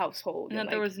household, and that,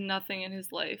 like, there was nothing in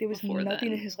his life. There was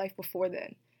nothing in his life before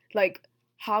then. Like,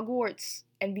 Hogwarts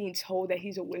and being told that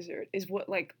he's a wizard is what,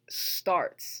 like,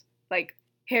 starts, like,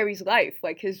 Harry's life,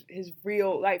 like, his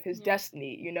real life, his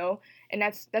destiny, you know. And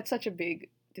that's such a big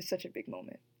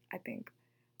moment, I think.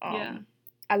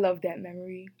 I love that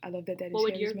memory. I love that is Harry's memory. What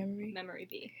would your memory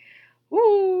be?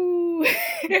 Ooh.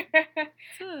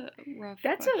 That's a rough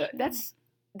question.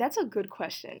 That's a good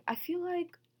question. I feel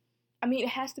like, I mean, it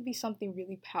has to be something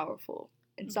really powerful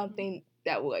and something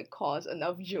that will, like, cause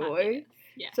enough joy.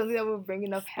 Yes. Something that will bring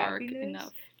enough happiness.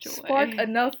 Spark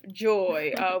enough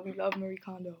joy. We love Marie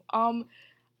Kondo.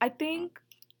 I think,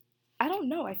 I don't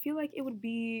know. I feel like it would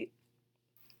be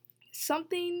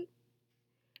something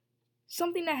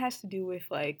that has to do with,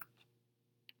 like,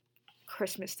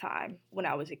 Christmas time when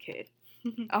I was a kid.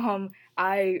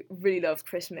 I really loved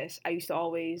Christmas. I used to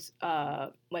always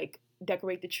like,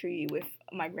 decorate the tree with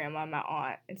my grandma and my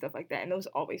aunt and stuff like that, and those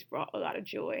always brought a lot of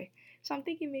joy. So I'm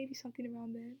thinking maybe something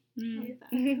around then.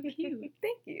 That's so cute.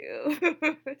 Thank you.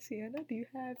 Sienna, do you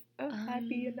have a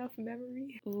happy enough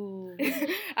memory? Ooh.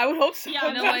 I would hope so.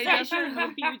 Yeah, no, I sure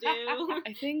hope you do.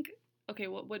 I think, okay,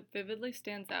 what vividly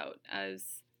stands out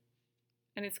as,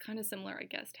 and it's kind of similar, I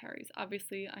guess, to Harry's.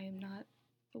 Obviously, I am not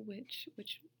a witch,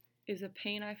 which is a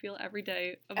pain I feel every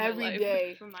day of my life. Every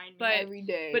day. Remind me. Every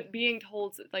day. But being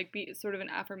told, like, be sort of an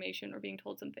affirmation or being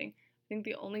told something, I think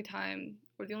the only time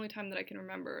that I can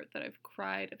remember that I've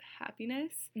cried of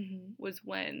happiness was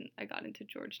when I got into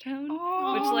Georgetown.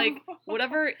 Aww. Which, like,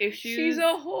 whatever issues... She's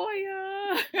a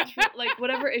Hoya! Like,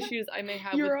 whatever issues I may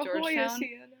have You're with Georgetown... You're a Hoya,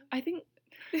 Sienna. I think...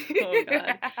 Oh,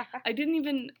 God. I didn't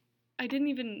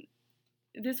even...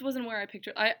 This wasn't where I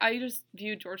pictured... I just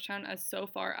viewed Georgetown as so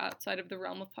far outside of the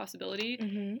realm of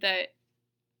possibility that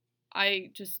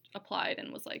I just applied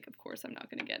and was like, of course I'm not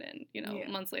going to get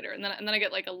in, months later. And then I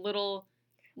get, like, a little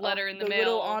letter in the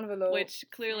mail, little envelope, which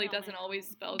clearly doesn't always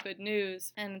spell good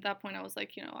news. And at that point I was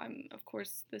like, I'm, of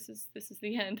course, this is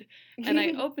the end. And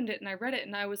I opened it and I read it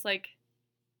and I was like,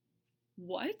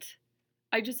 what?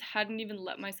 I just hadn't even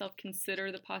let myself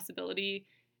consider the possibility,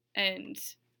 and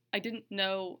I didn't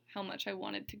know how much I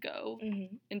wanted to go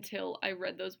until I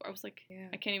read those. I was like,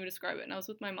 I can't even describe it. And I was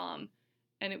with my mom,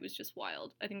 and it was just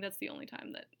wild. I think that's the only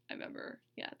time that I've ever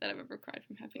cried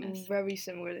from happiness. Very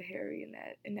similar to Harry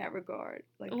in that regard.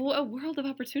 Like, a world of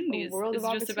opportunities is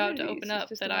just about to open up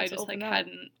that I just, like,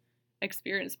 hadn't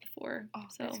experienced before. Oh,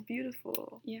 so that's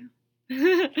beautiful. Yeah.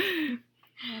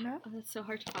 Anna? Oh, that's so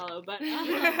hard to follow, but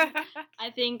I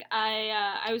think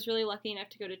I was really lucky enough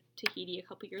to go to Tahiti a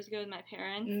couple years ago with my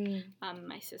parents,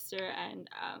 my sister, and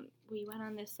we went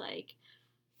on this, like,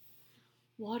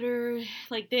 water,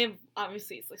 like, they have,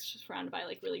 obviously it's, like, just surrounded by,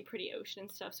 like, really pretty ocean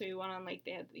and stuff, so we went on, like,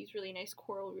 they have these really nice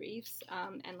coral reefs,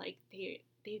 and, like,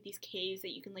 they have these caves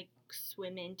that you can, like,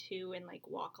 swim into and, like,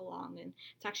 walk along, and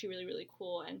it's actually really, really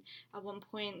cool. And at one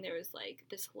point there was, like,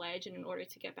 this ledge, and in order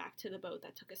to get back to the boat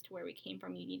that took us to where we came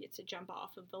from, you needed to jump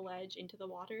off of the ledge into the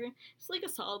water. It's like a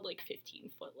solid, like,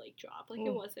 15-foot, like, drop. Like,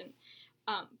 it wasn't,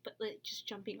 but, like, just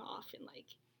jumping off and, like,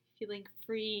 feeling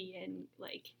free and,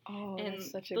 like, and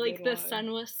such a like good the one.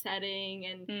 sun was setting,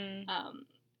 and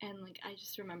like, I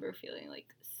just remember feeling, like,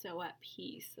 so at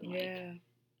peace, and like,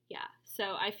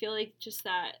 so I feel like just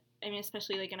that, I mean,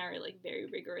 especially, like, in our, like, very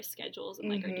rigorous schedules and,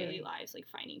 like, our daily lives, like,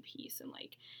 finding peace and,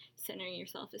 like, centering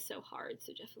yourself is so hard.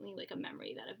 So definitely, like, a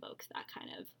memory that evokes that kind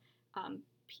of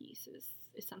peace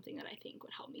is something that I think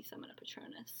would help me summon a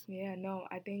Patronus. Yeah, no,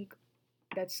 I think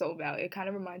that's so valid. It kind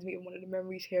of reminds me of one of the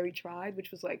memories Harry tried,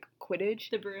 which was, like, Quidditch.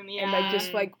 The broom, yeah. And, like,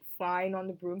 just, like, flying on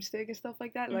the broomstick and stuff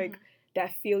like that. Like,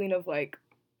 that feeling of, like,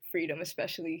 freedom,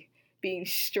 especially being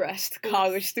stressed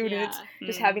college students,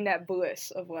 just having that bliss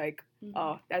of, like,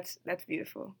 oh, that's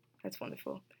beautiful. That's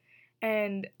wonderful.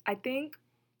 And I think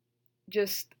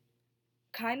just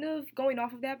kind of going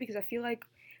off of that, because I feel like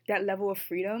that level of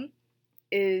freedom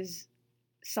is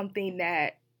something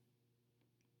that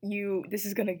this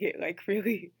is gonna get, like,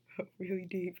 really, really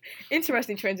deep.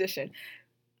 Interesting transition.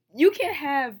 You can't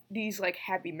have these, like,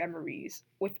 happy memories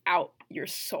without your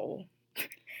soul.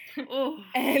 Oh,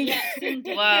 and yes,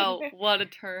 wow, what a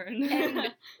turn.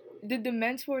 And did the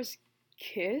mentors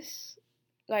kiss?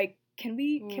 Like, can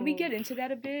we get into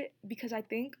that a bit? Because I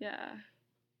think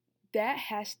that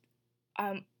has,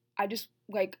 I just,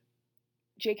 like,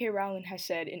 J.K. Rowling has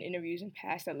said in interviews in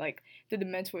past that, like, the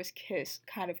Dementor's kiss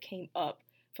kind of came up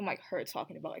from, like, her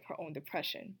talking about, like, her own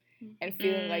depression and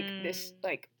feeling, like, this,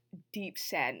 like, deep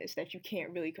sadness that you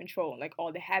can't really control, and, like,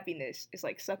 all the happiness is,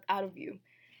 like, sucked out of you.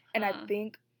 And I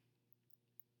think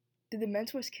the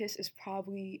Dementor's kiss is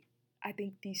probably, I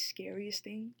think, the scariest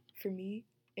thing for me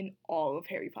in all of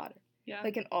Harry Potter. Yeah.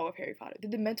 Like, in all of Harry Potter. The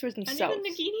Dementors themselves. And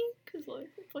even Nagini? Because, like,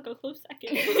 it's, like, a close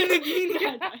second.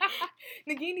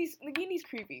 Nagini's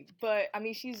creepy. But, I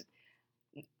mean,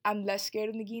 I'm less scared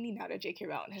of Nagini now that J.K.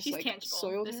 Rowling has, like,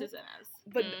 soiled her. This isn't as...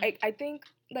 But I think,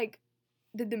 like,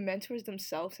 the Dementors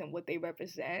themselves and what they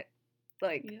represent,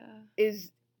 like,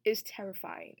 is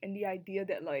terrifying. And the idea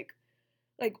that, like,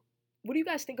 what do you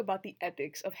guys think about the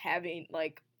ethics of having,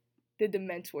 like, the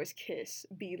Dementor's kiss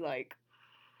be, like,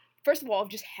 first of all,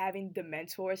 just having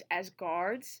Dementors as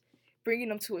guards, bringing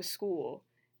them to a school,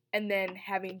 and then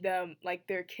having them, like,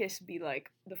 their kiss be,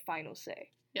 like, the final say.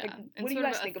 Yeah. Like, what do you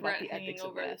guys think about the ethics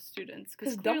of that? Students,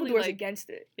 because Dumbledore's, like, against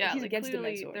it. Yeah, he's, like, against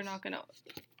Dementors. They're not gonna...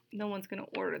 No one's gonna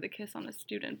order the kiss on a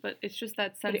student, but it's just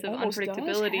that sense of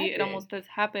unpredictability. It almost does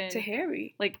happen. To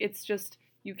Harry. Like, it's just...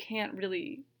 You can't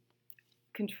really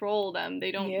control them.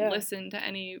 They don't listen to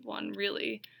anyone,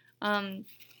 really. And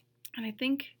I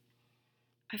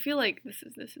feel like this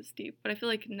is deep, but I feel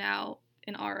like now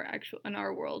in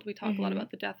our world we talk a lot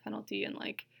about the death penalty and,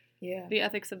 like, the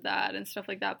ethics of that and stuff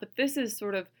like that. But this is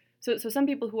sort of so some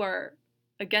people who are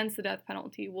against the death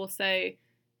penalty will say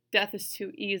death is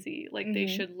too easy, like they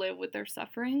should live with their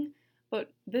suffering.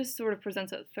 But this sort of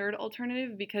presents a third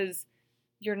alternative, because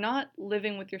you're not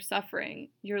living with your suffering.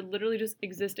 You're literally just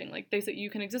existing. Like, they say,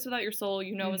 you can exist without your soul,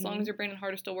 as long as your brain and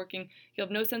heart are still working. You'll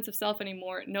have no sense of self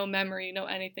anymore, no memory, no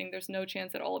anything. There's no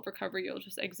chance at all of recovery. You'll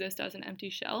just exist as an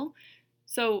empty shell.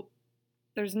 So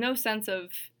there's no sense of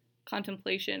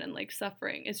contemplation and, like,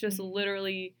 suffering. It's just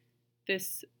literally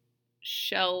this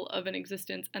shell of an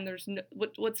existence, and there's no...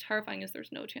 What's terrifying is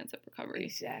there's no chance of recovery.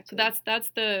 Exactly. So that's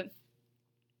the...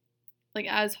 Like,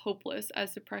 as hopeless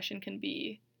as depression can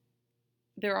be,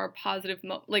 there are positive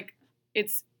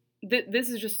it's this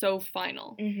is just so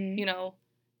final.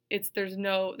 There's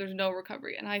no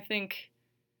recovery, and I think,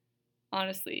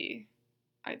 honestly,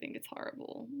 it's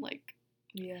horrible. Like,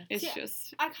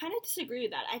 just I kind of disagree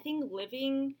with that. I think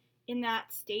living in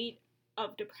that state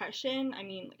of depression, I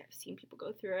mean, like, I've seen people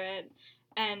go through it,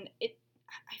 and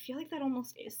I feel like that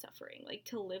almost is suffering. Like,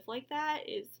 to live like that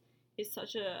is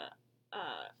such an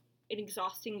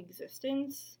exhausting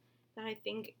existence that I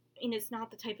think, and it's not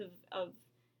the type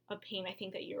of pain I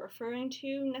think that you're referring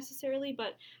to necessarily,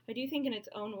 but I do think in its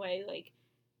own way, like,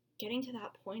 getting to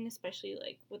that point, especially,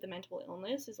 like, with the mental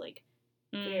illness, is, like,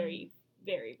 very,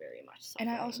 very, very much suffering.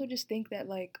 And I also just think that,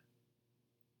 like,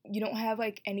 you don't have,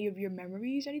 like, any of your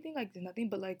memories, anything, like, there's nothing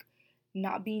but, like,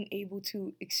 not being able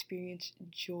to experience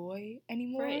joy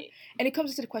anymore. Right. And it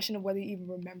comes to the question of whether you even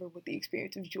remember what the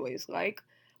experience of joy is like,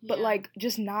 but, like,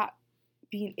 just not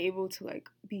being able to, like,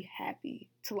 be happy,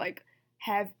 to, like,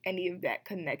 have any of that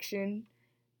connection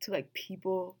to, like,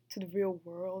 people, to the real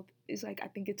world is, like, I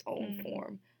think its own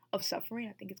form of suffering.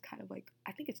 I think it's kind of, like,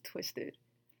 I think it's twisted.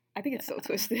 I think it's so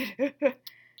twisted.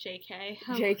 JK.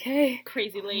 JK.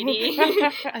 Crazy lady.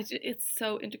 It's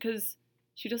so because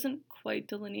she doesn't quite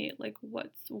delineate, like,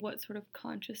 what sort of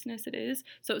consciousness it is.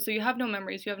 So you have no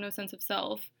memories, you have no sense of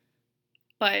self,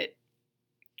 but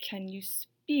can you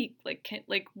speak?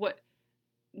 Like, what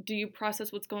do you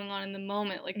process what's going on in the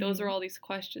moment? Like, those are all these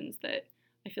questions that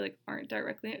I feel like aren't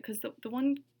directly, because the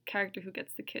one character who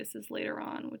gets the kiss is later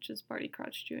on, which is Barty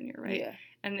Crouch Jr., right? Yeah.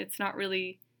 And it's not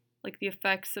really, like, the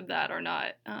effects of that are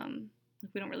not,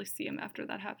 like, we don't really see him after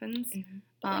that happens.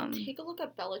 But, like, take a look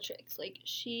at Bellatrix. Like,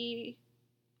 she,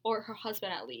 or her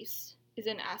husband at least, is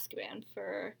in Azkaban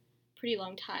for a pretty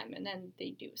long time, and then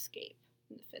they do escape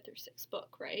in the 5th or 6th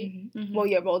book, right? Well,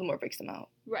 yeah, Voldemort breaks them out.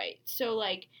 Right. So,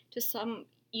 like,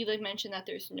 you, like, mentioned that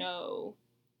there's no,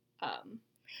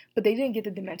 But they didn't get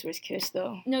the Dementor's kiss,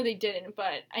 though. No, they didn't,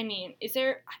 but, I mean,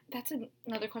 that's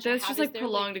another question That's just, like,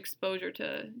 prolonged exposure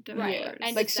to Dementors. Right.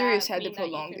 And like, Sirius had the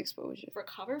prolonged exposure.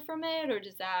 Recover from it, or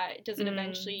does it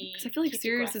eventually... Because I feel like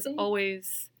Sirius is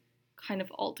always kind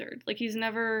of altered. Like, he's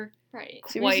never... Right.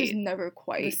 Sirius is never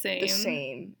quite the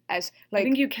same as, like... I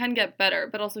think you can get better,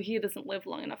 but also he doesn't live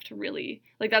long enough to really...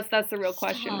 Like, that's the real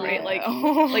question, right?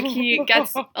 Like, he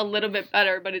gets a little bit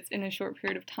better, but it's in a short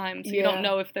period of time, so you don't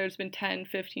know if there's been 10,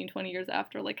 15, 20 years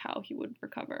after, like, how he would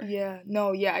recover.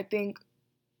 I think...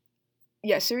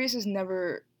 Yeah, Sirius is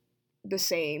never the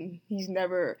same. He's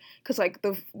never, because like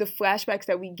the flashbacks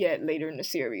that we get later in the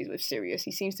series with Sirius,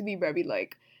 he seems to be very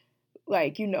like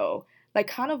you know, like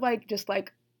kind of like just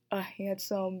like a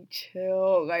handsome,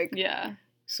 chill, like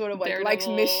sort of like Daredevil, likes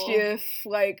mischief,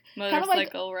 like kind of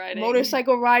like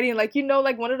motorcycle riding, like, you know,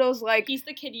 like one of those like he's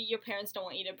the kid your parents don't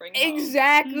want you to bring home.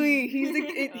 Exactly. He's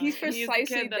precisely he's the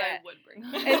kid that I would bring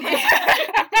home.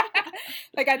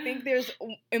 Like I think there's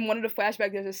in one of the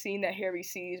flashbacks there's a scene that Harry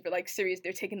sees, but like Sirius,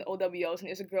 they're taking the OWLs and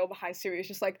there's a girl behind Sirius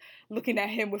just like looking at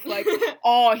him with like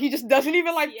he just doesn't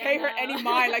even like pay her any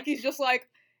mind, like he's just like,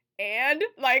 and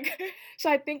like, so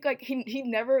I think like he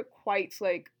never quite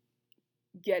like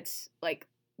gets like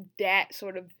that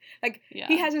sort of like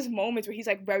he has his moments where he's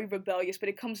like very rebellious, but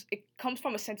it comes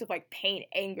from a sense of like pain,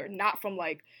 anger, not from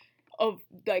like of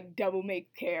like devil may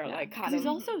care, like kind of. He's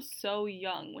also so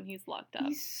young when he's locked up.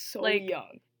 He's so like,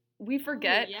 young. We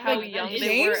forget how like, young James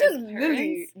they were as parents.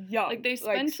 Really young. Like they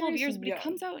spend like, 12 years, but he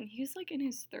comes out and he's like in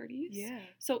his 30s. Yeah.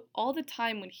 So all the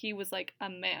time when he was like a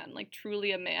man, like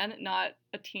truly a man, not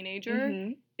a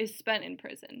teenager, is spent in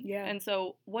prison. Yeah. And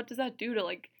so what does that do to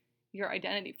like your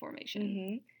identity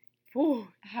formation? Ooh.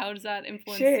 How does that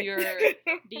influence your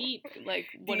deep, like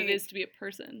what it is to be a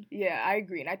person? Yeah, I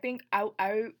agree, and I think I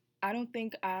don't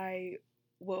think I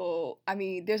will. I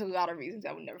mean, there's a lot of reasons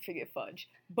I would never forget Fudge,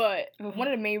 but one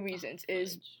of the main reasons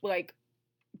is like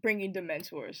bringing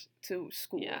Dementors to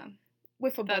school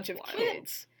with a bunch of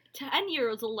kids.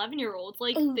 10-year-olds, 11-year-olds,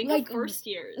 like think of first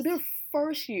years. They're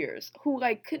first years who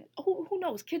like could who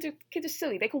knows, kids are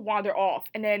silly, they could wander off,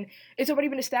 and then it's already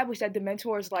been established that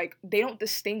Dementors like they don't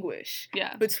distinguish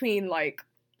between like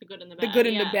the good and the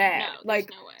bad, no, like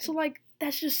no way. So like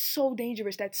that's just so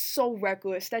dangerous, that's so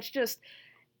reckless, that's just,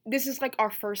 this is like our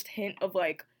first hint of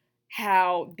like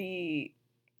how we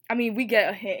get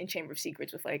a hint in Chamber of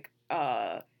Secrets with like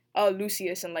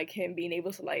Lucius and like him being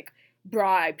able to like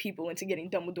bribe people into getting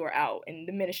Dumbledore out in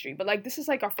the Ministry, but like this is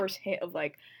like our first hint of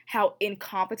like how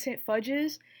incompetent Fudge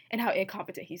is and how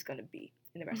incompetent he's gonna be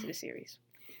in the rest of the series.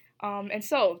 And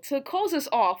so to close us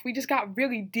off, we just got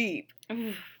really deep,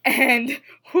 and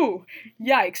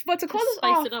yikes! But to close us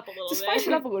off, spice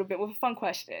it up a little bit with a fun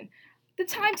question: the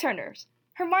Time Turners,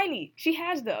 Hermione, she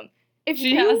has them.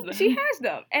 She has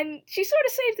them, and she sort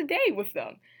of saved the day with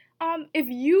them. If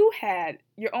you had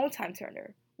your own Time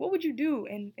Turner, what would you do,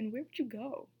 and where would you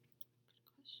go?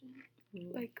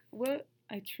 Like, what?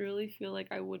 I truly feel like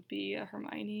I would be a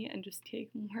Hermione and just take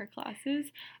more classes.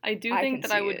 I do think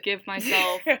that I would give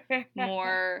myself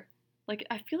more, like,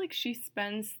 I feel like she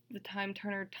spends the Time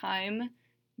Turner time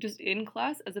just in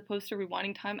class as opposed to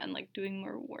rewinding time and, like, doing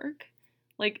more work.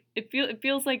 Like, it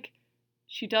feels like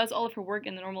she does all of her work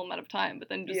in the normal amount of time, but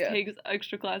then just takes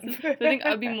extra classes. So I think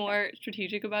I would be more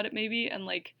strategic about it maybe, and,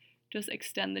 like, just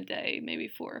extend the day maybe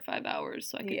 4 or 5 hours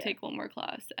so I could take one more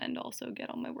class and also get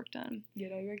all my work done.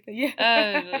 Get all your work done.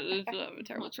 Yeah. I'm a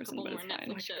terrible person, but it's fine.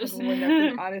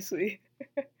 Netflix, honestly.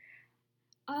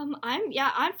 I'm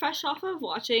fresh off of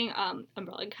watching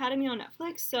Umbrella Academy on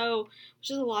Netflix, so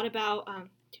which is a lot about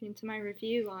tune into my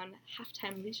review on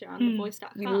Halftime Leisure on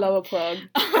thevoice.com. We love a plug.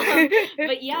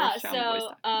 But yeah,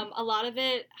 so a lot of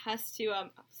it has to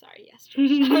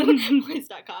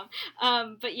voice.com.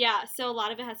 But yeah, so a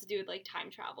lot of it has to do with like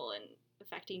time travel and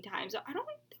affecting time. So I don't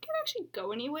think it'd actually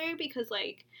go anywhere because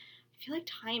like I feel like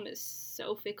time is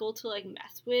so fickle to like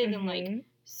mess with and like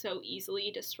so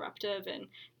easily disruptive, and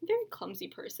I'm a very clumsy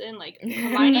person. Like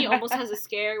Hermione almost has a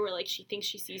scare where like she thinks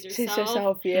she sees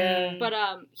herself. But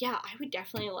I would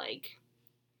definitely like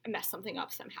mess something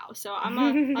up somehow. So I'm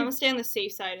gonna stay on the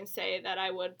safe side and say that I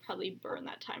would probably burn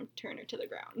that Time Turner to the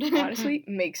ground. Honestly,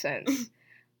 makes sense.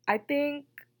 I think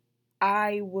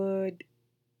I would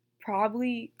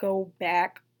probably go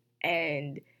back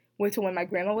and wait till when my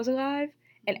grandma was alive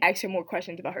and ask her more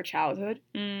questions about her childhood,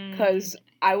 because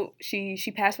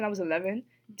she passed when I was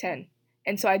 10,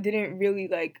 and so I didn't really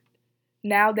like,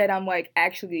 now that I'm like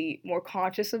actually more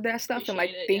conscious of that stuff and like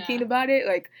thinking about it,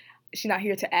 like she's not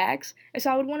here to ask, and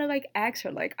so I would want to like ask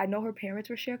her, like I know her parents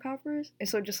were sharecroppers, and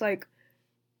so just like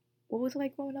what was it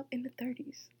like growing up in the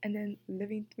 30s and then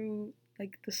living through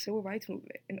like the civil rights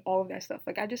movement and all of that stuff,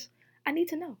 like I need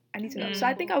to know. So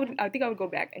I think I would go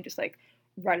back and just like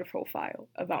write a profile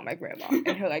about my grandma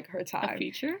and her like her time.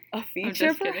 A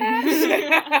feature perhaps?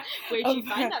 Where'd you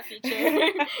find that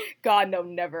feature? God, no,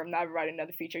 never. I'm not writing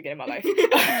another feature again in my life.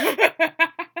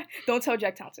 Don't tell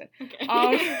Jack Thompson.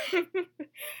 Okay.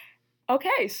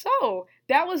 Okay, so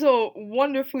that was a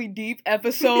wonderfully deep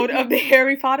episode of the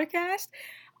Harry Pottercast.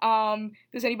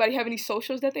 Does anybody have any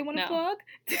socials that they want to plug?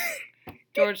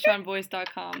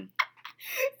 GeorgetownVoice.com.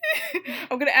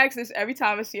 I'm gonna ask this every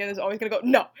time I see Anna's always gonna go,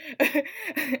 no.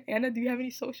 Anna, do you have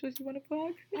any socials you want to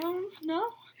plug? No.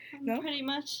 I'm pretty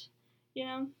much,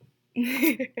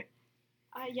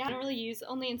 I don't really use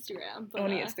only Instagram. But,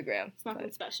 only Instagram. It's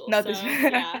nothing special. Nothing. So,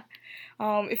 yeah.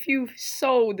 If you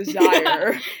so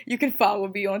desire, you can follow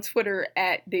me on Twitter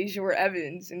at Dejour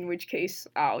Evans, in which case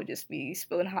I'll just be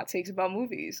spilling hot takes about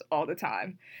movies all the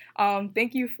time.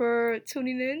 Thank you for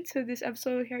tuning in to this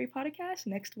episode of Harry Pottercast.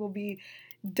 Next we'll be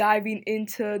diving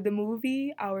into the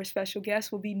movie. Our special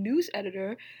guest will be news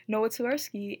editor Noah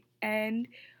Tversky and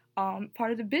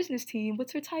part of the business team.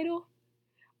 What's her title?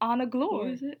 Anna Glore.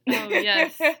 Who is it? Oh,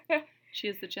 yes. She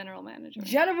is the general manager.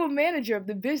 General manager of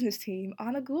the business team,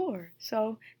 Anna Glore.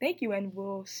 So, thank you, and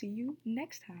we'll see you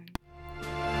next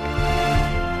time.